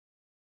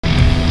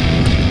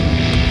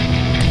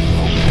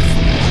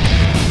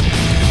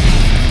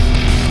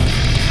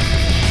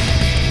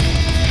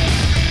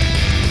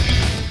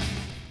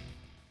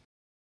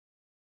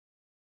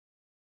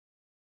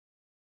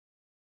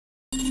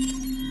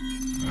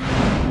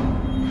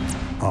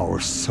Our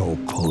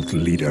so-called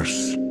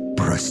leaders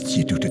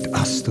prostituted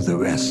us to the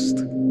West,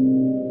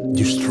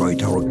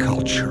 destroyed our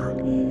culture,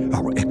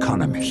 our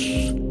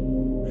economies,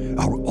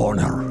 our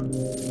honor.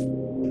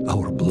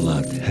 Our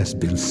blood has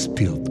been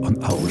spilled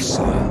on our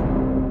soil.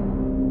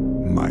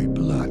 My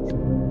blood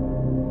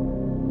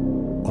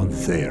on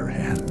their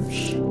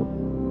hands.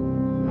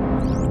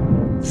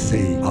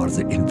 They are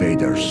the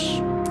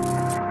invaders.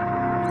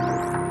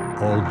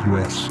 All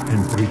US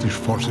and British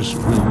forces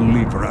will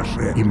leave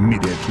Russia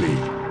immediately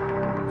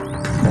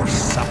or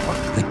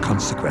suffer the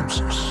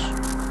consequences.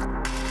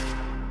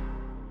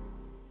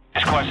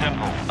 It's quite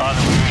simple.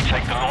 Either we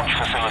retake the launch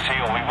facility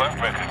or we won't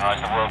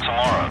recognize the world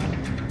tomorrow.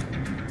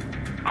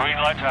 Green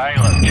light to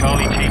Halo.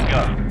 Charlie team,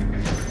 go.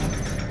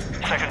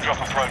 Second drop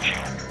approaching.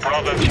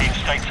 Bravo team,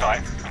 stay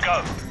tight.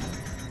 Go.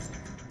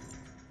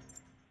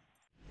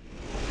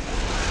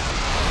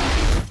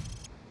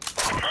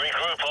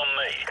 Regroup on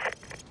me.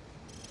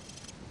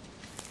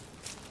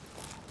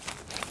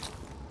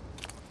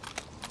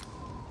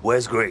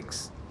 Where's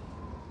Griggs?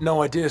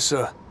 No idea,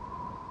 sir.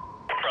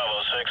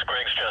 Bravo 6,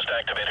 Griggs just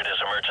activated his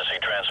emergency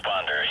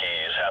transponder.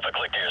 He's half a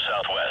click to your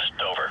southwest.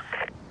 Over.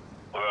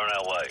 We're on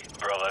our way.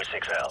 Bravo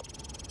 6 out.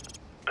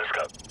 Let's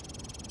go.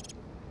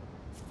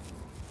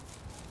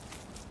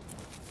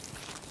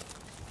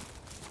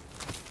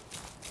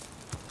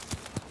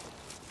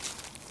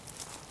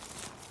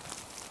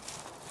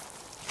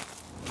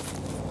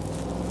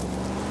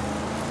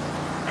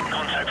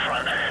 Contact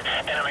front.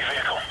 Enemy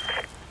vehicle.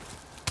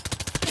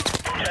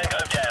 Tango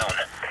down.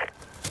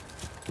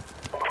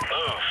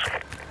 Move.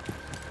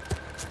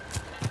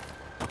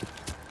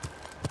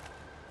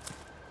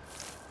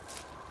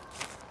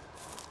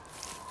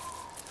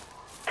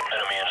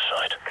 Enemy in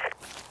sight.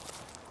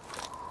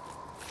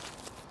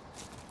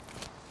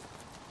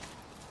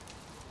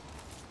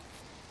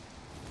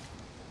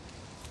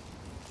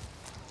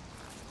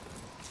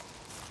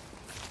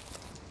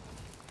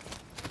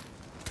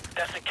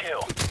 That's a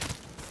kill.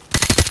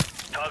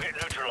 Target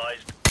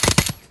neutralized.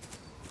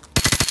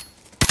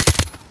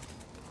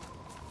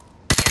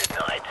 Good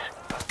night.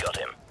 Got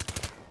him.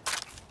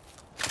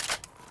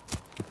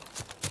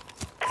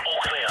 All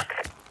clear.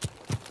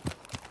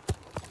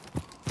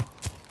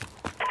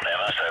 They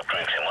must have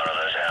Griggs in one of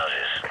those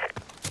houses.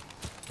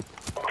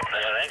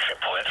 There's an entry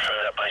point through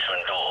that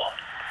basement door.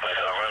 We've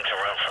got room to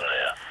run from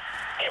there.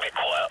 Keep it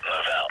quiet.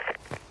 Move out.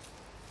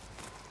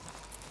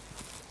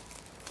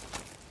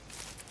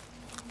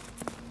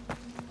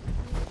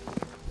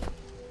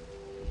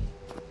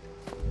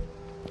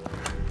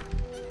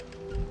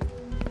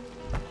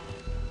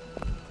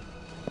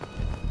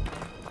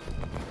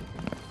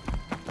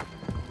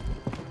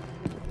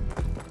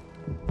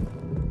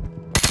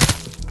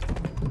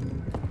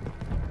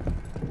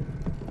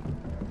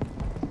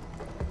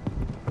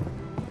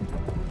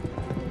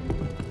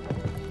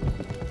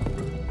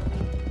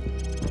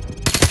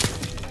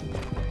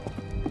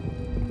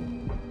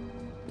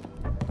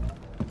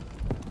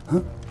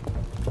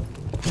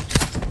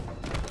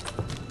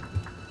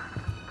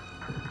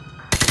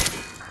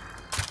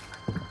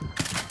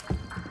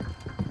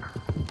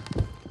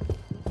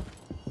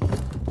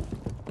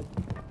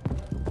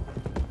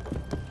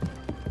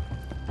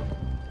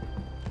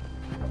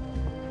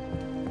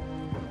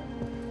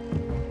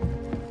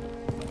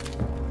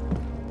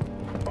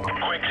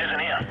 Griggs isn't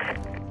here.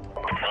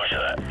 Roger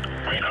that.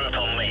 Regroup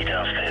on me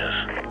downstairs.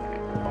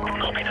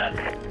 Copy that.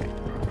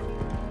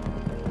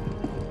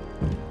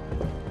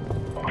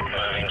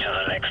 Moving to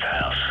the next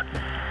house.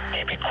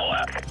 Keep it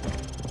quiet.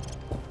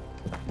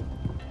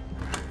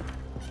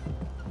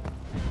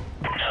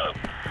 So,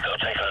 go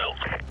take a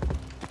look.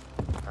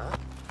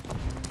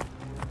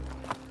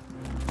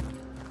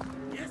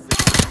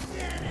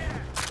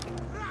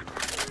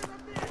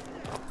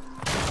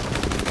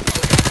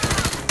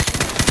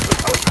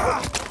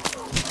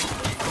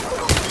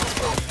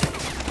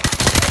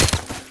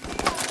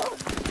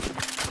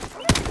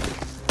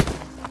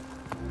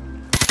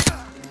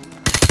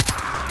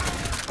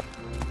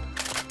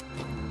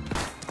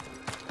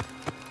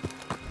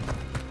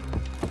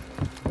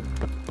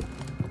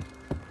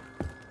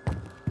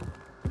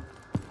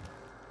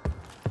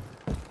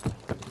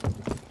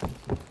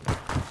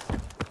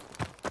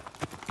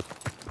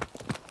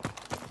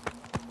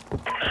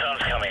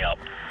 Sun's coming up.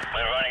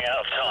 We're running out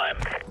of time.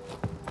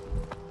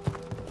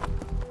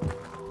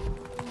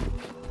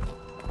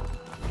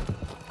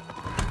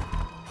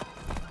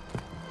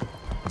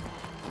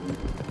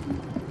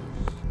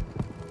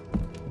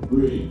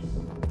 Griggs,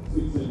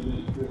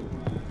 678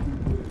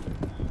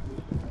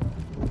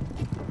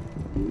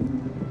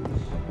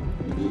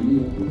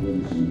 Tenía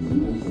prevention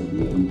mais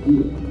havia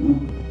antiga, no?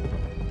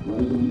 Why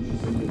don't you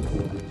send it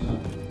for the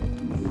top?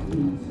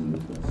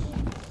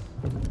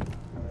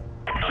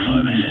 Looks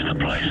like this is the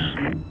place.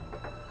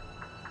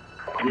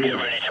 Get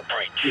ready to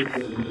breach.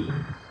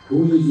 Who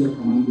is your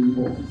commanding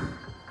officer?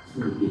 It's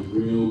going to get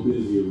real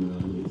busy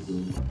around here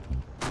soon.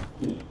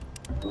 Yeah,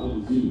 if I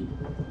was you,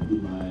 I'd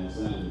get my ass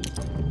out of here.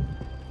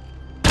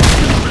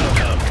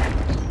 Go,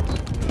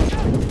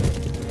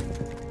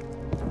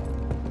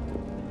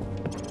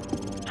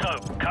 go. So,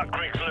 cut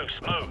Griggs loose.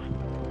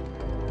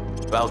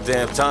 Move. About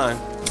damn time.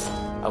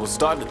 I was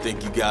starting to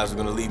think you guys were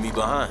gonna leave me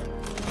behind.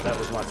 That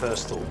was my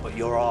first thought, but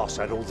your ass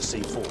had all the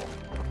C4.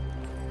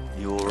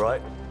 You all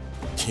right?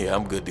 Yeah,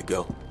 I'm good to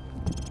go.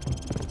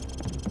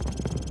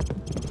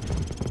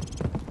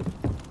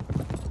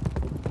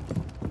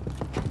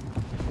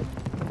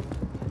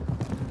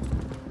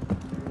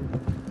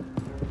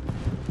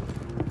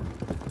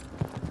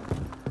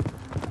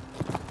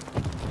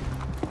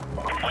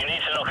 We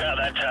need to knock out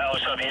that tower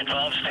so the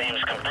advanced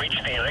teams can breach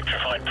the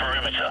electrified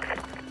perimeter.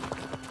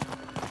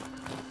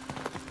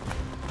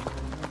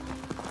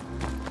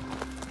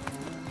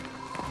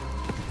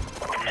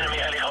 Enemy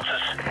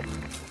helicopters.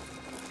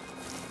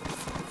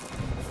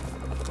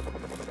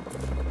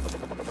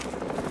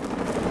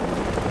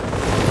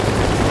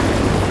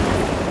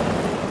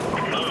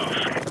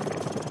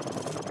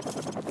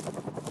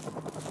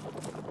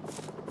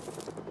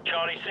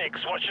 Charlie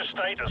 6, what's your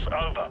status?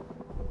 Over.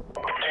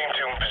 Team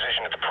 2 in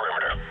position at the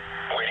perimeter.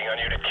 Waiting on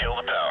you to kill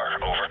the power.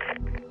 Over.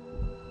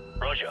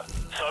 Roger.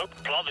 So,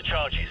 plant the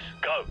charges.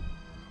 Go.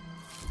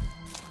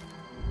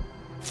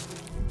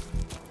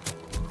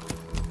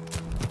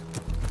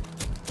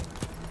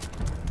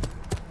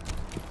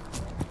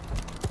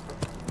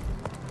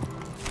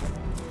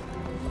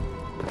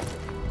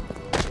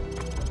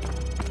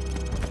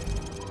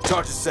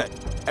 Charge is set.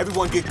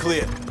 Everyone get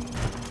clear.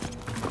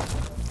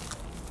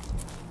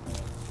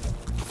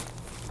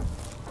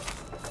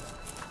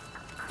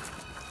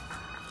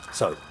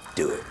 So,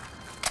 do it.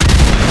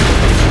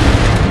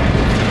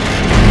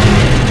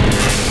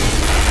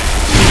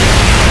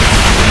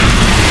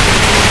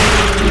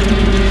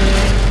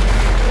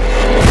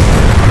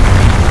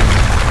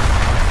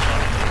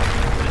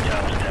 The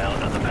tower's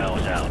down and the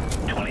power's out.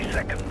 20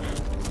 seconds.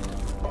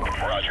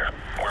 Roger.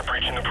 We're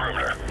breaching the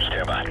perimeter.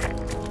 Stand by.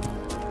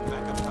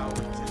 Backup power in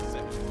 10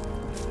 seconds.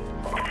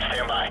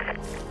 Stand by.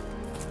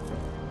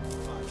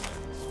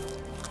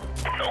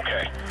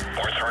 Okay.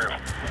 We're through.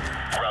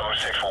 Bravo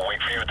 6 will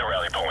wait for you at the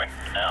rally point.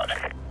 Out.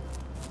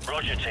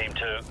 Roger, Team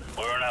 2.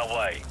 We're on our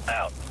way.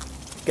 Out.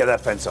 Get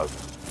that fence open.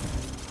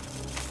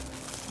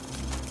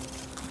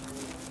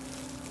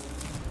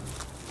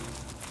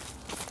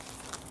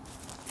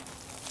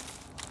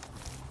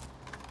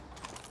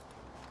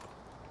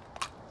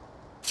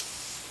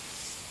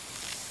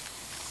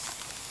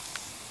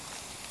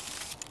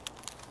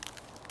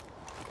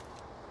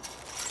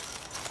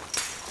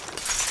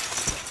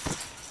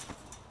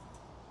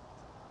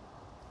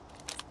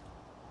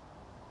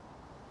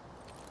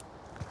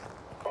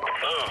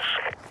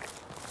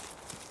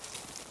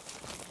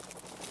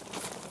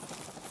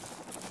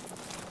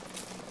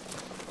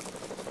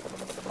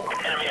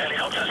 Enemy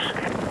helicopters.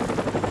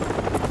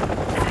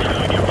 It's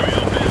gonna get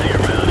real busy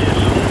around here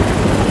soon.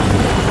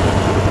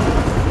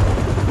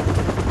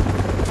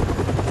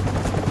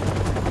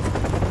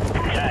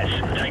 Cash,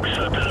 take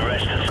Soap and the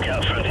rest and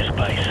scout through this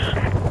base.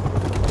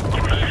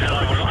 Lose and I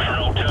will look for an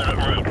alternate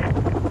route.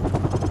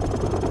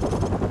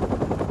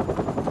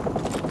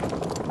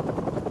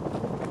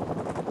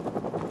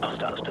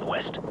 Hostiles to the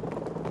west.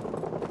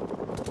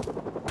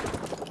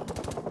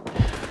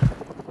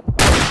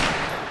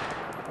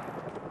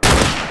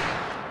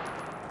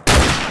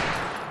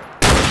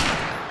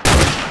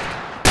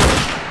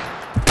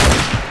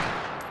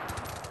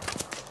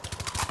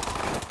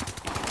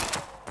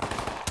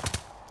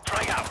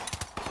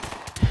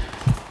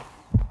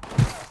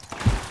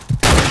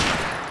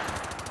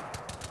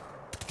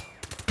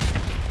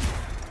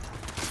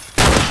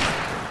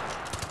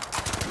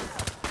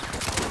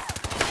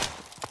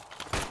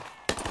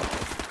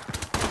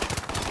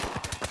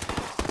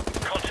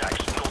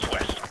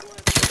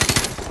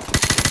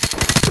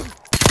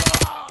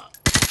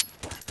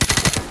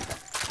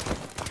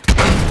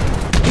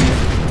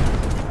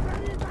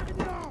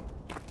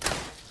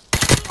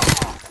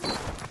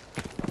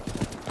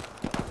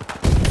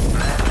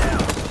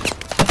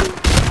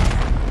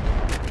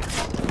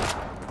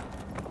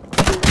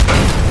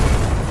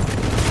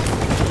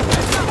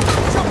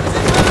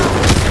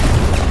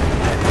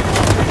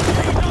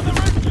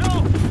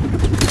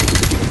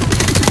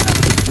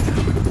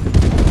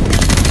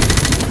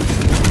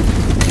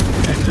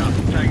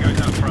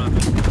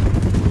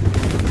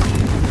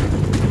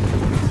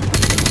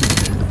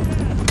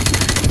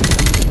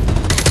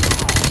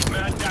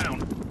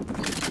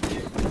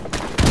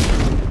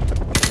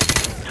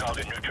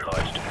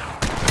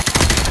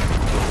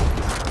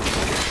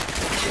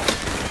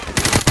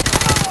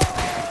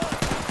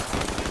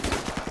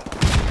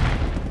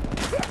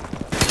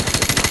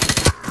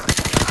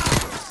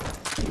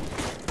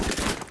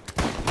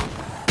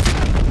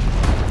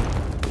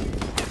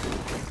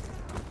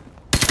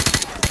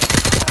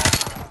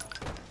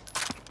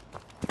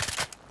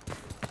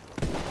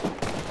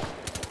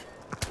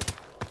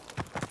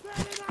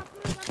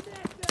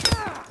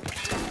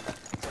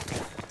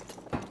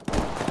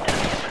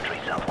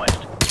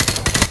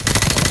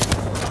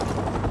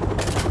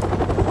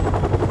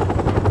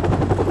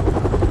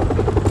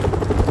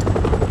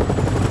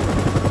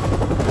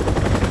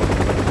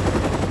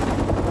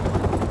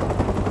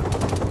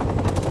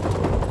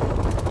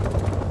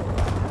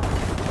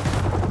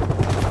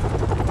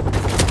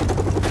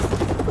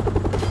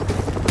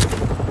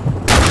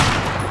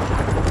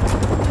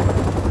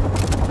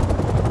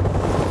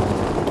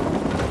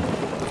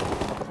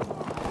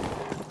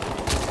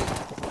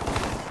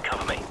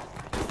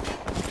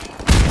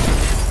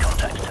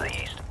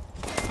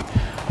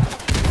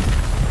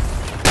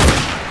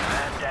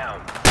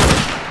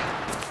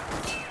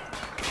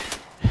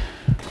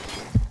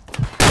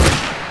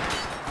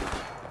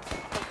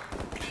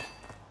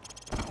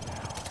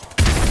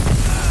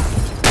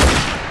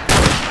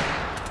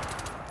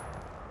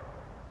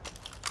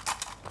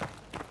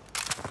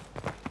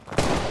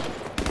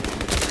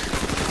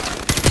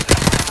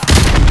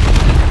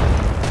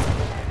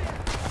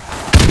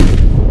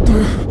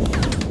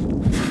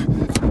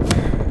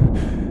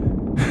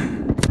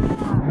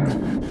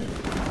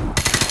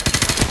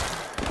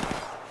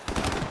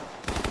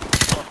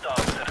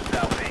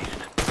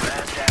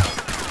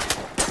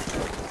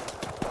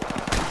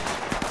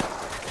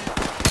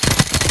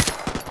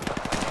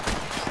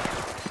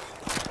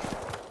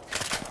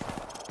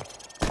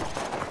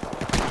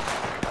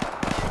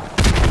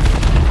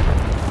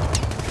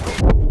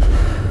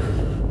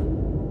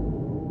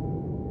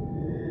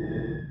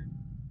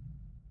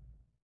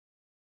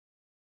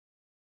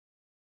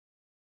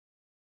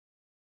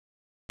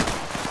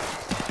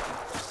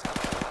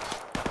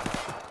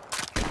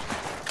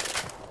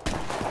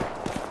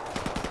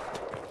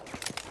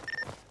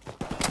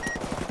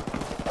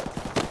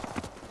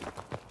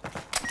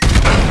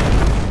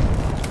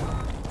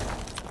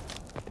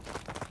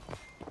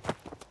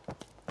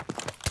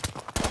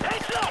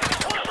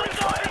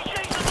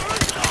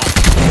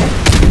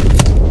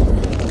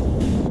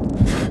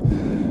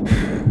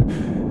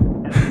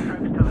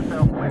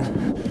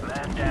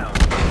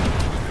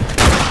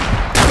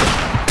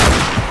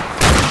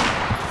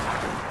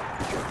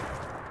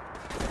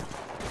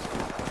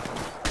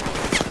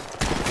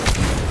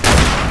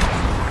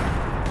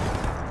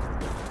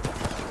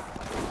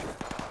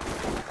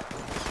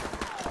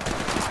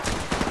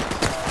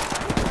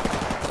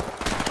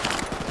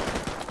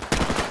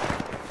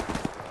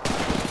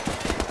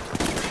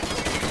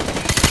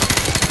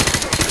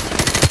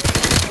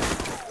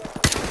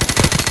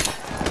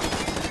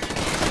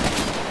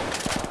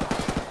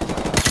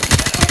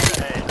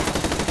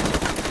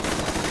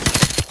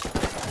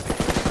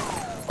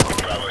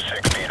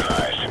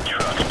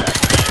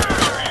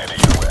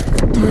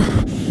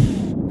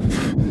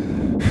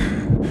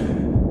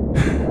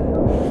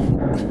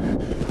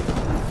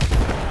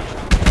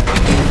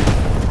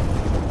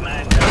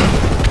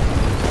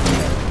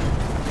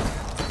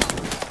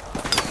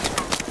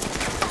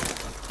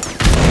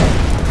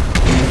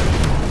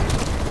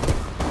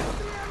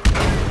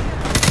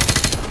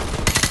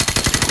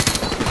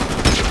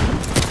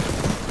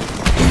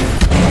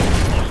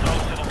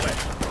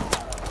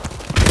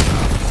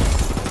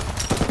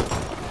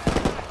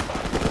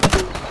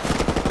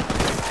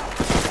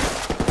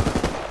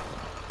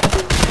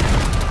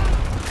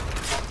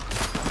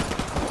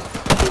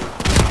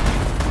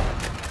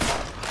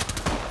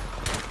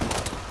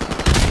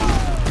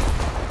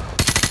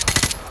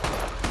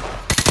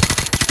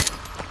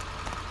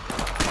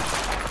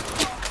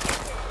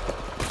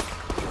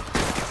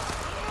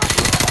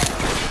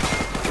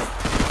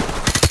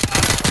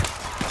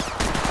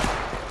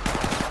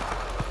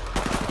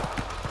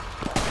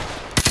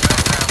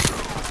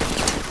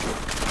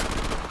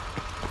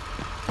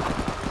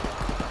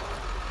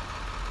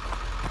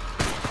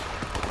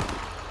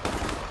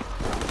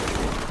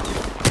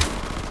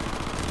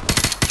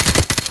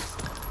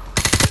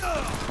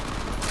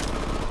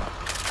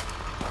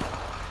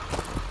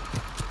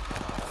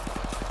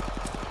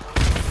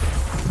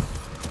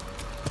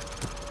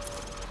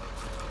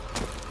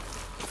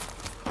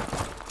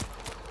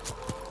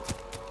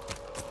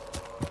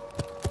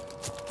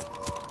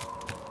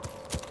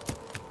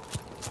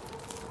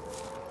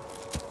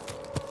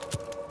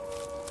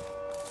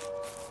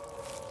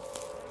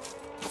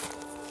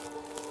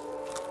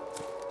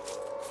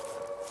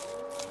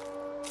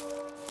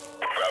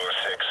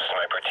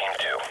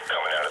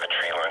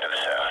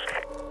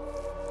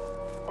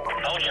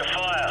 Hold your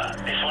fire.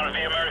 It's one of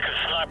the American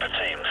sniper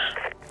teams.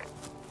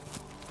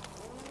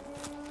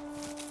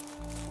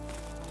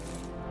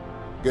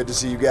 Good to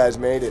see you guys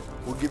made it.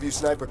 We'll give you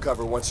sniper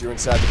cover once you're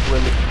inside the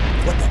perimeter.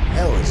 What the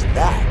hell is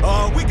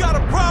that? We got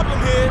a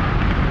problem here!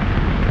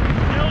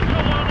 Delta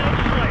 1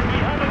 X-ray, we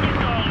have a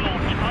missile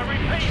launch. I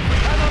repeat, we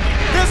have a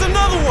missile. There's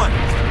another one!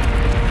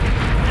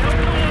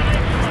 Delta 1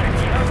 X-ray,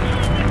 we have 2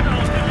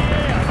 missiles in the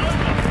air.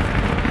 Over.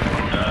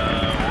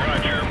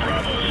 Roger,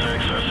 Bravo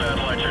 6. Our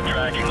satellites are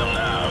tracking them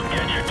now.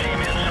 Get your team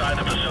inside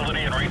the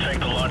facility and retake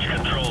the launch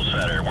control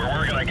center. We're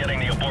working on getting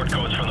the abort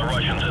codes from the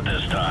Russians at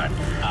this time.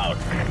 Out.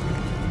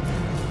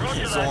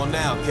 It's on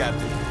now,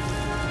 Captain.